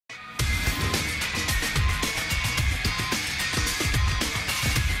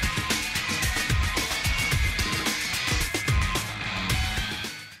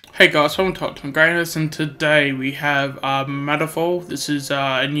Hey guys, welcome to theultimategreatness, and today we have Matterfall. This is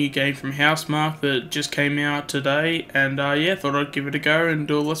a new game from Housemarque that just came out today, and yeah, thought I'd give it a go and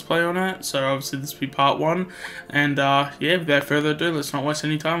do a let's play on it. So obviously this will be part 1, and yeah, without further ado, let's not waste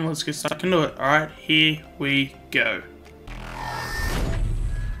any time, let's get stuck into it. Alright, here we go.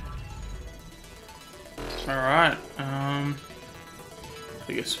 Alright, I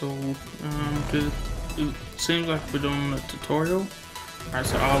guess we'll do, it seems like we're doing a tutorial. Alright,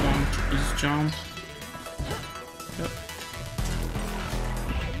 so R1 is jump. Yep.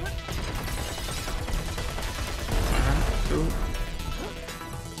 Alright, cool.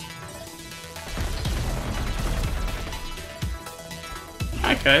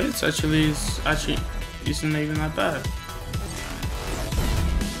 Okay, it's actually isn't even that bad.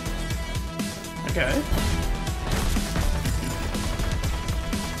 Okay.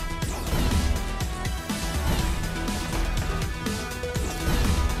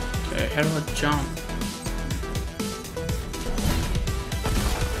 How do I jump?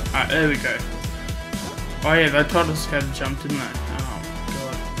 Alright, there we go. Oh yeah, they taught us how to jump, didn't they? Oh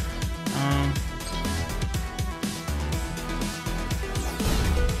god.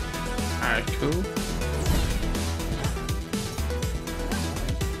 Alright, cool.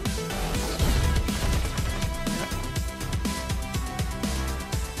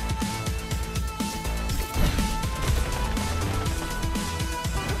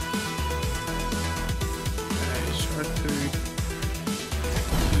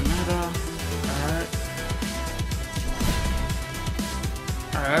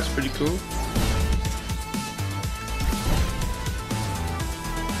 Alright, that's pretty cool.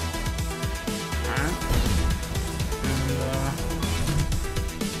 Alright. And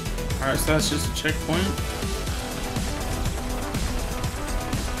alright, so that's just a checkpoint.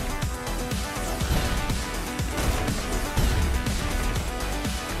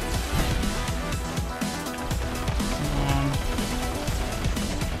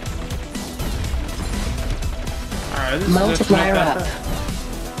 Alright, this multiplier is up.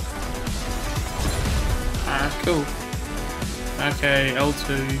 Alright, cool. Okay, L2.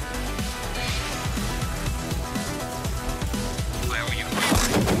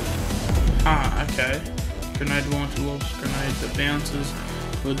 Ah, okay. Grenade launcher launches grenade that bounces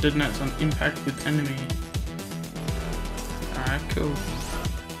or detonates on impact with enemy. Alright, cool.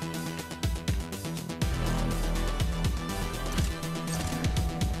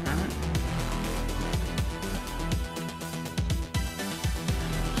 Alright.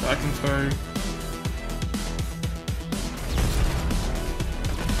 So I can throw.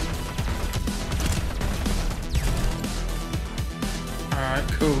 Alright,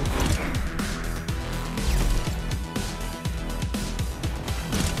 cool.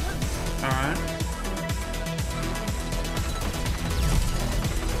 Alright.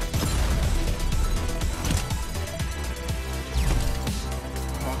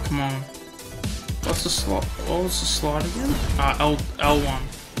 Oh, come on. What's the slot? What was the slide again? L1.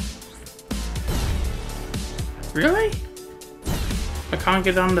 Really? I can't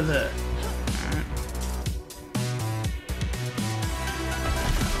get under there.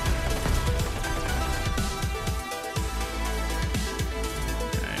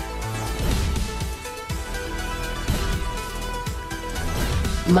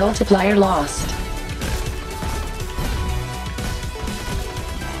 Multiplier lost.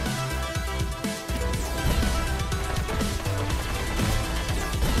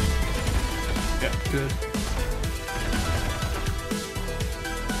 Yeah, good.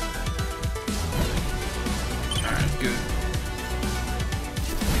 Alright, good.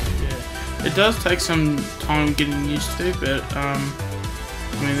 Yeah. It does take some time getting used to, but I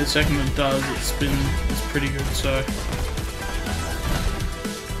mean the second it does, it's pretty good, so.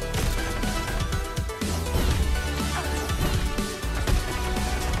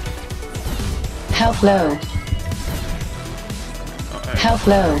 Health low. Uh-oh. Health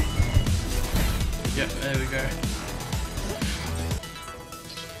low. Yep, there we go.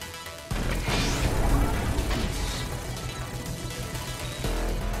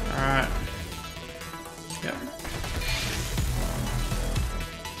 Alright. Yep.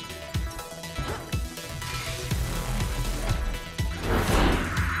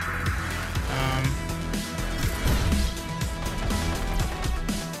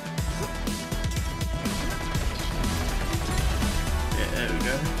 There we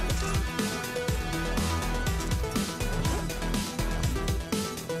go.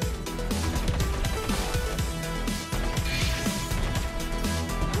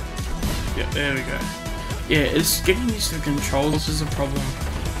 Yeah, there we go. Yeah, it's getting used to the controls is a problem.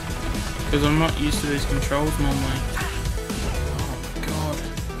 Because I'm not used to these controls normally. Oh my god.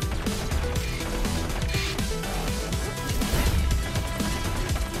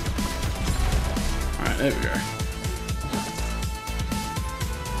 There we go.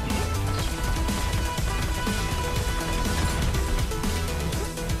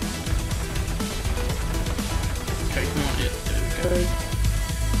 Okay, come on, yeah, there we go.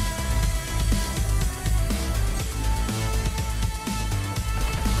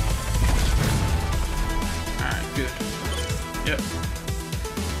 Alright, good. Yep.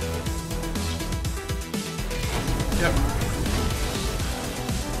 Yep.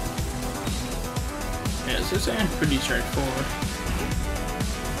 Yeah, so this sounds pretty straightforward.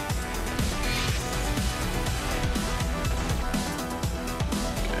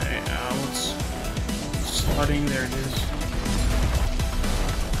 Okay, what's sliding? There it is.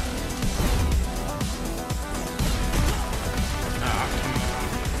 Ah, come on.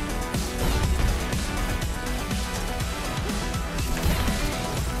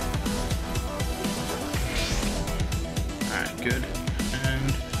 Alright, good. And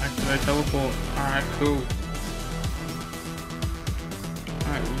activate teleport. Alright, cool.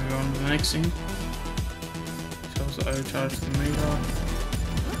 Alright, we'll move on to the next thing. Tells the overcharge the meter.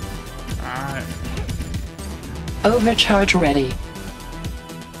 Alright. Overcharge ready.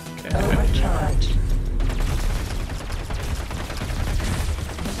 Okay. Overcharge.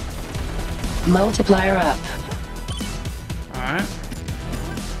 Multiplier up. Alright.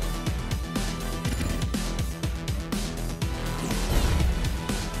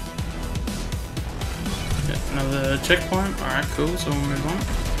 Another checkpoint. Alright, cool. So we'll move on.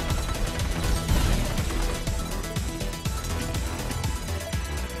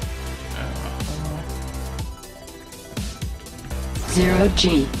 Zero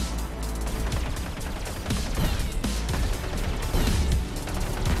G.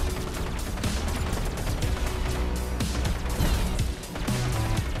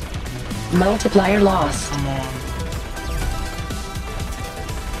 Multiplier lost. Come on.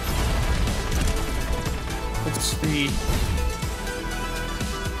 What's the...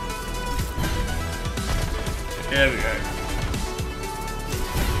 There we go.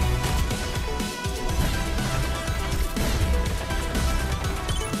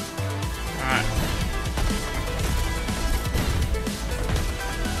 Alright.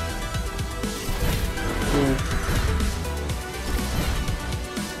 Cool.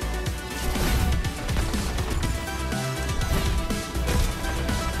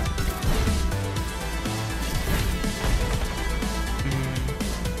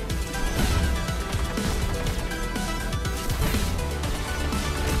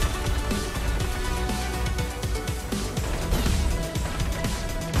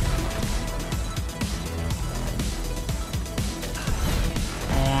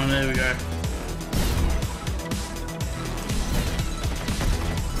 There we go.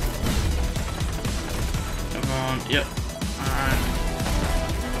 Come on, yep. Alright.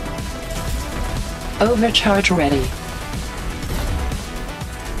 Overcharge ready.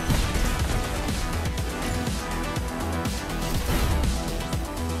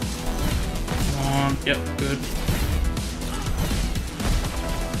 Come on, yep, good.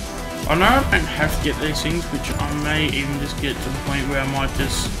 I know I don't have to get these things, which I may even just get to the point where I might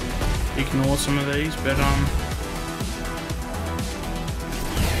just ignore some of these, but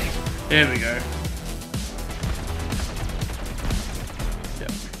there we go.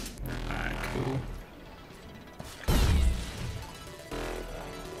 Yep. Alright, cool.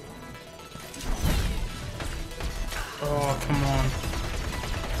 Oh, come on.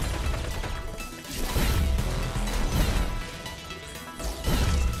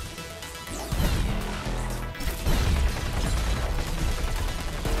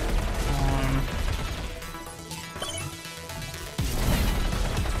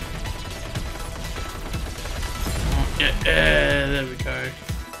 Yeah, there we go.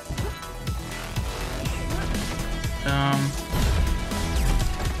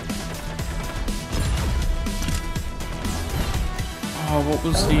 Oh, what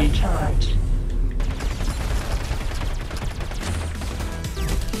was the... Overcharge.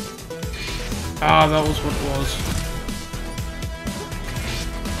 Ah, that was what it was.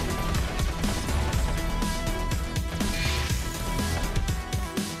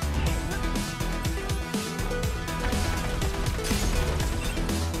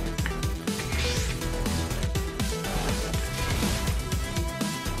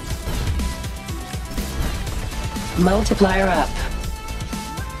 Multiplier up.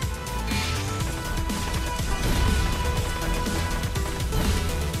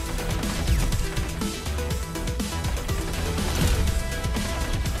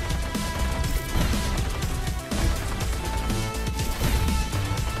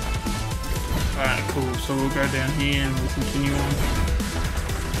 Alright, cool. So we'll go down here and we'll continue on.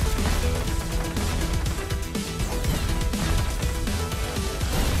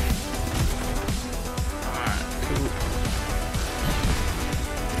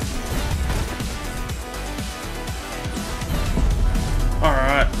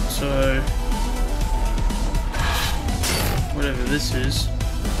 Alright, so whatever this is.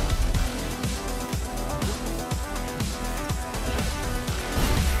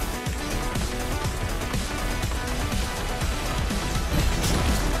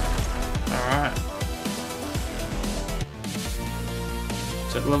 Alright.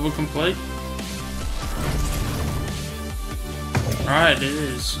 Is that level complete? Alright, it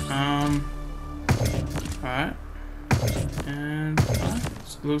is. Alright. And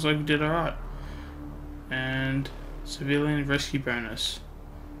so it looks like we did alright. And civilian rescue bonus.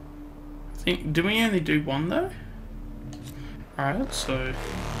 I think, did we only do one though? Alright, so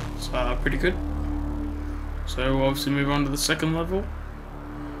it's pretty good. So we'll obviously move on to the second level.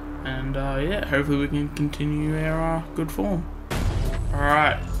 And yeah, hopefully we can continue our good form.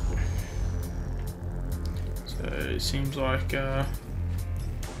 Alright. So it seems like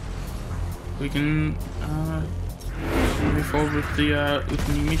we can move forward with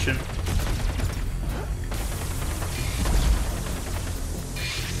the new mission.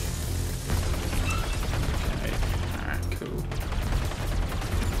 Okay, alright, cool.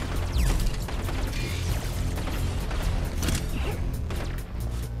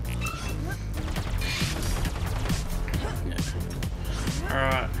 Yeah.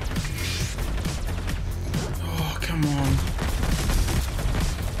 Alright. Oh, come on.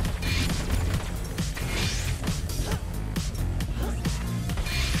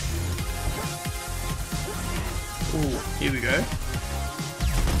 Here we go.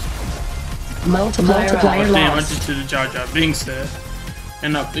 Multiplier Damn, I lost. just did a Jar Jar Binks there.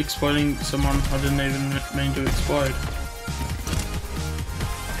 End up exploding someone I didn't even mean to explode.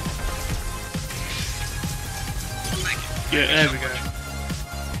 Yeah, there we go.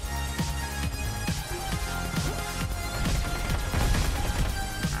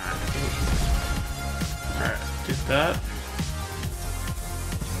 Alright, did that.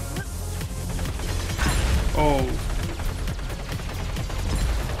 Oh.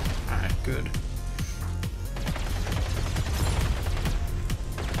 Alright, good.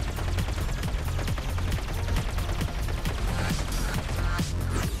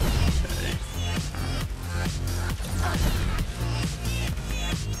 Okay.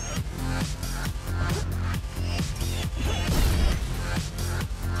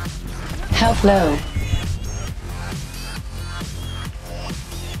 Health low.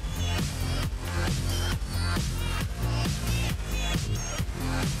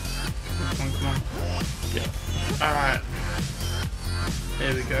 Come on. Yeah. Alright.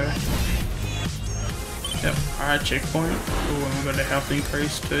 There we go. Yep. Alright, checkpoint. Oh, and we got a health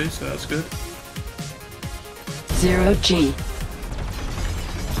increase too, so that's good. 0G.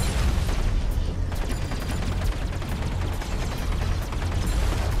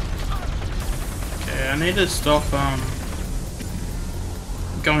 Okay, I need to stop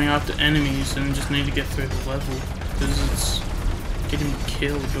going after enemies and just need to get through the level because it's getting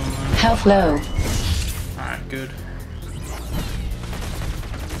killed doing that. Health low. Alright, good.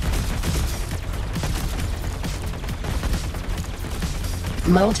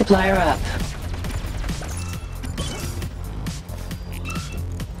 Multiplier up.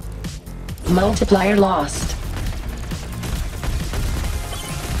 Multiplier lost.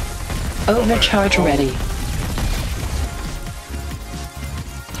 Overcharge ready.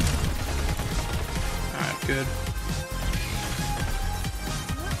 Alright, good.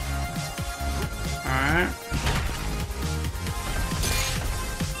 Alright.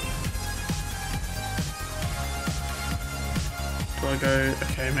 Do I go?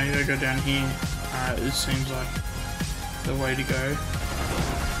 Okay, maybe I go down here. Alright, this seems like the way to go.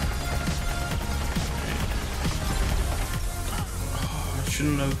 Oh, I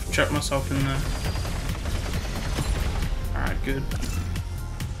shouldn't have trapped myself in there. Alright, good.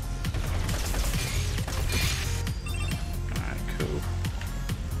 Alright, cool.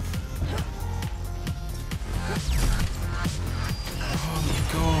 Oh my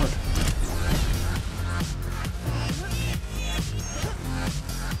god.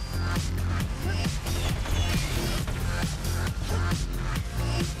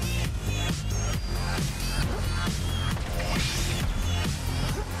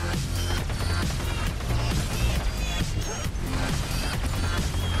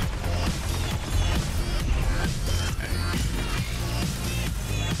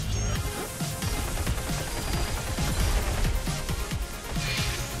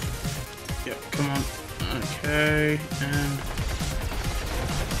 Yep, come on. Okay, and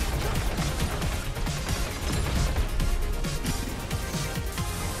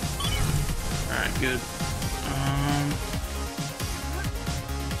alright, good.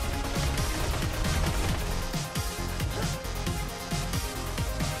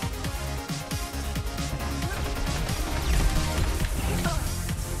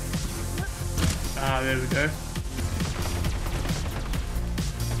 There we go.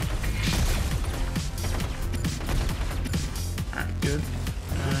 Alright, good.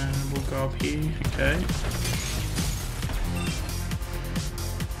 And we'll go up here, okay.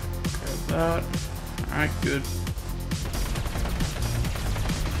 Grab that. Alright, good.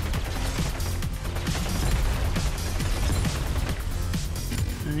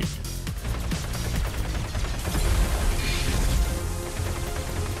 Okay.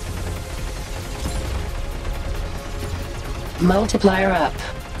 Multiplier up.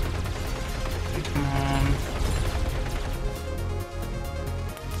 Come on.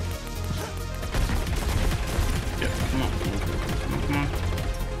 Yep, come on. Come on.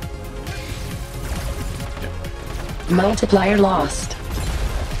 Yep. Multiplier lost.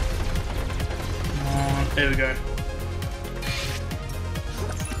 Come on. There we go.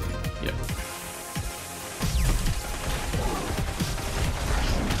 Yep.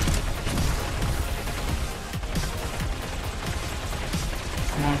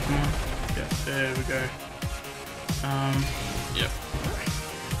 Come on, come on. Yep, there we go. Yep.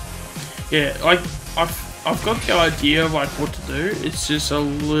 Yeah, like I've got the idea of like what to do. It's just a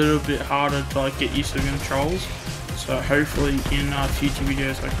little bit harder to like get used to the controls. So hopefully in future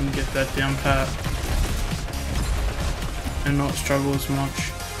videos I can get that down pat and not struggle as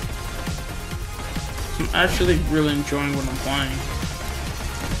much. So I'm actually really enjoying what I'm playing.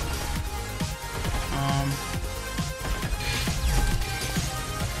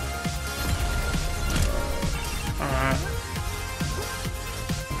 Alright.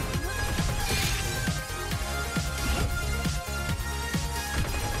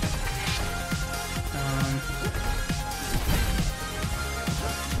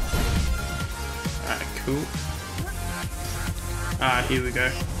 Cool. Here we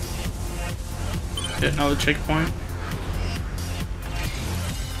go. Get another checkpoint.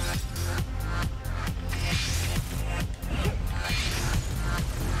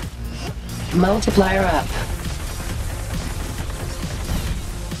 Multiplier up.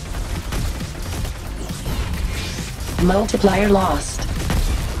 Multiplier lost.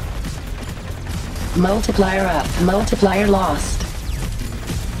 Multiplier up. Multiplier lost.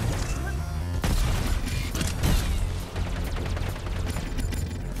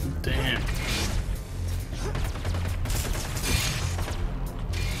 Damn.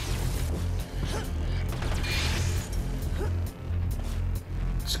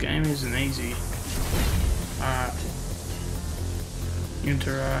 This game isn't easy. Alright.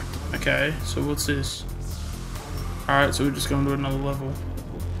 Interact. Okay, so what's this? Alright, so we're just going to another level.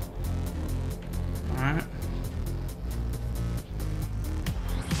 Alright.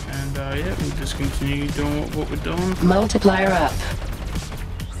 And yeah, we'll just continue doing what we're doing. Multiplier up.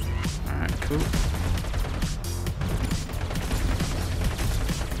 Alright, cool.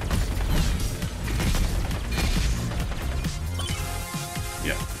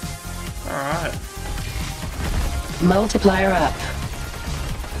 Yep. Alright. Multiplier up.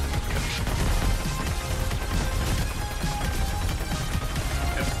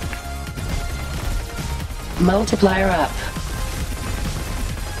 Multiplier up.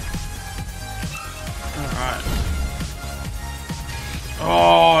 Alright.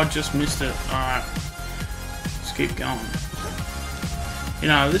 Oh, I just missed it. Alright. Let's keep going. You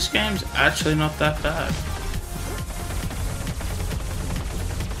know, this game's actually not that bad.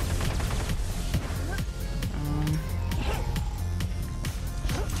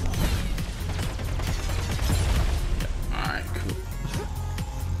 Alright, cool.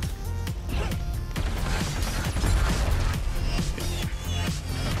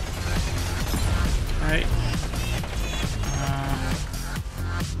 Right.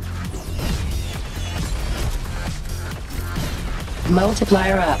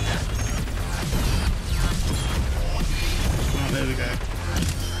 Multiplier up. Oh, there we go.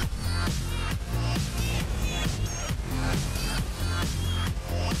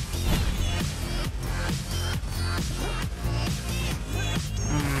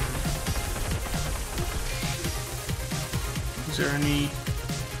 Is there any...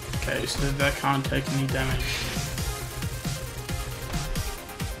 Okay, so that can't take any damage.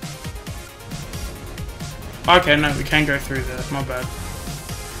 Okay, no, we can go through there. My bad.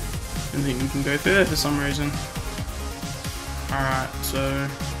 Didn't think we can go through there for some reason. Alright, so...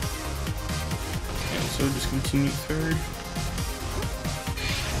 Yeah, so we'll just continue through.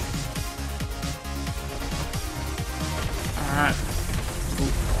 Alright.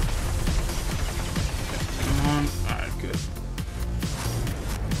 Cool. Come on. Alright, good.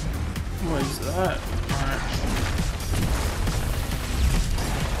 What is that? Alright.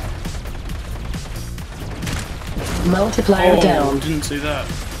 Multiplier down. Didn't see that.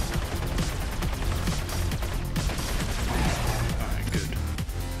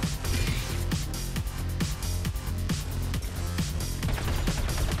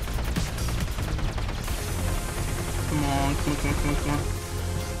 on, come on, come on, come on, come on.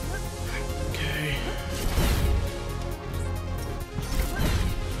 Okay.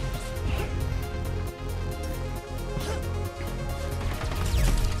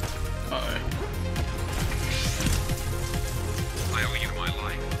 I owe you my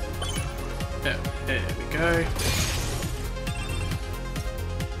life. Yeah, there we go.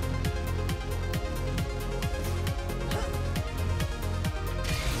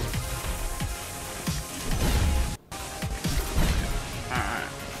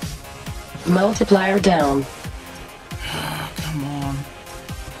 Multiplier down. Oh, come on.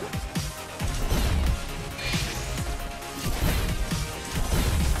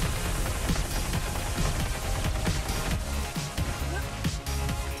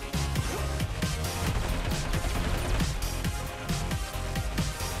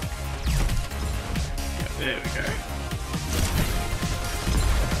 Yeah, there we go.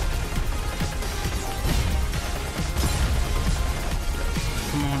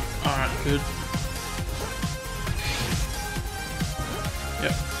 Come on. Alright, good.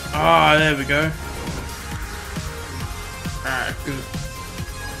 Yep. Ah, there we go. Alright, good.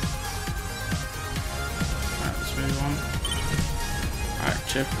 Alright, let's move on. Alright,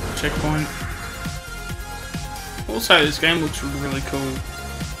 checkpoint. Also, this game looks really cool.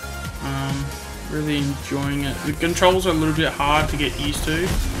 Really enjoying it. The controls are a little bit hard to get used to,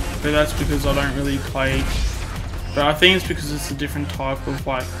 but that's because I don't really play. But I think it's because it's a different type of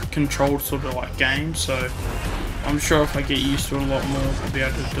like controlled sort of like game, so I'm sure if I get used to it a lot more, I'll be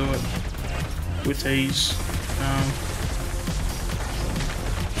able to do it with ease.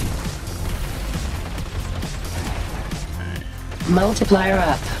 Okay. Multiplier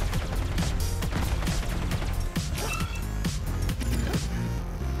up.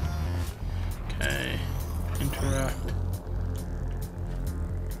 Okay, interact.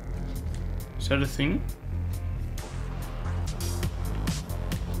 Is that a thing?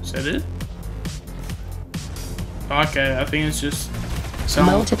 Is that it? Okay, I think it's just some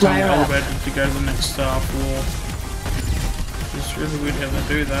elevator to go to the next floor. It's really weird how they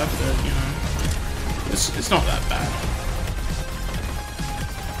do that, but you know, it's not that bad.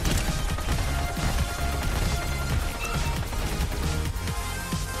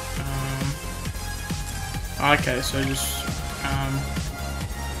 Okay, so just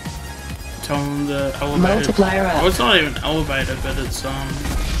tell them the elevator. Multiplier up. Well, it's not even an elevator, but it's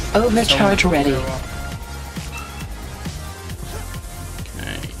overcharge ready.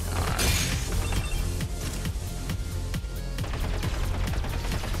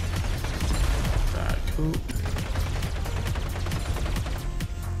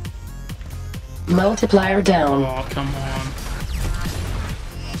 Multiplier down. Oh, come on.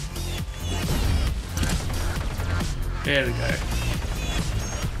 There we go.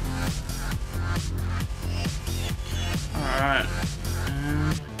 Alright.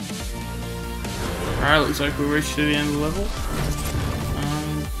 Alright, looks like we reached to the end of the level.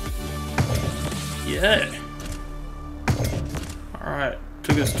 Yeah. Alright,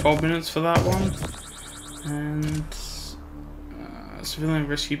 took us 12 minutes for that one. And civilian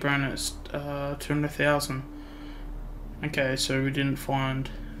rescue bonus, 200,000. Okay, so we didn't find,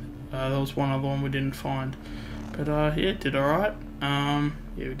 there was one other one we didn't find. But yeah, did alright. Yeah,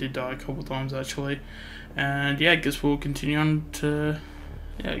 we did die a couple times actually. And yeah, I guess we'll continue on to,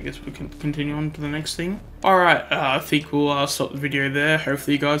 yeah, I guess we can continue on to the next thing. Alright, I think we'll stop the video there.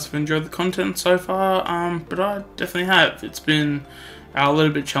 Hopefully you guys have enjoyed the content so far, but I definitely have. It's been a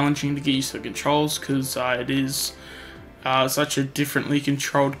little bit challenging to get used to the controls because it is such a differently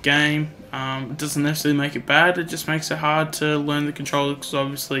controlled game. It doesn't necessarily make it bad, it just makes it hard to learn the controls because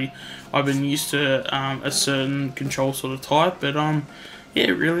obviously I've been used to a certain control sort of type, but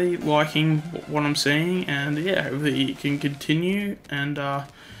yeah, really liking what I'm seeing, and yeah, hopefully it can continue, and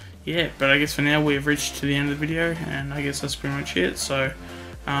yeah, but I guess for now we've reached to the end of the video, and I guess that's pretty much it. So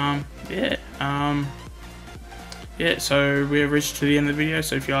yeah, so we have reached to the end of the video,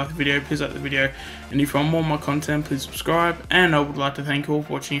 so if you like the video, please like the video, and if you want more of my content, please subscribe, and I would like to thank you all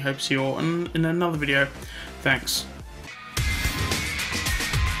for watching. I hope to see you all in another video. Thanks.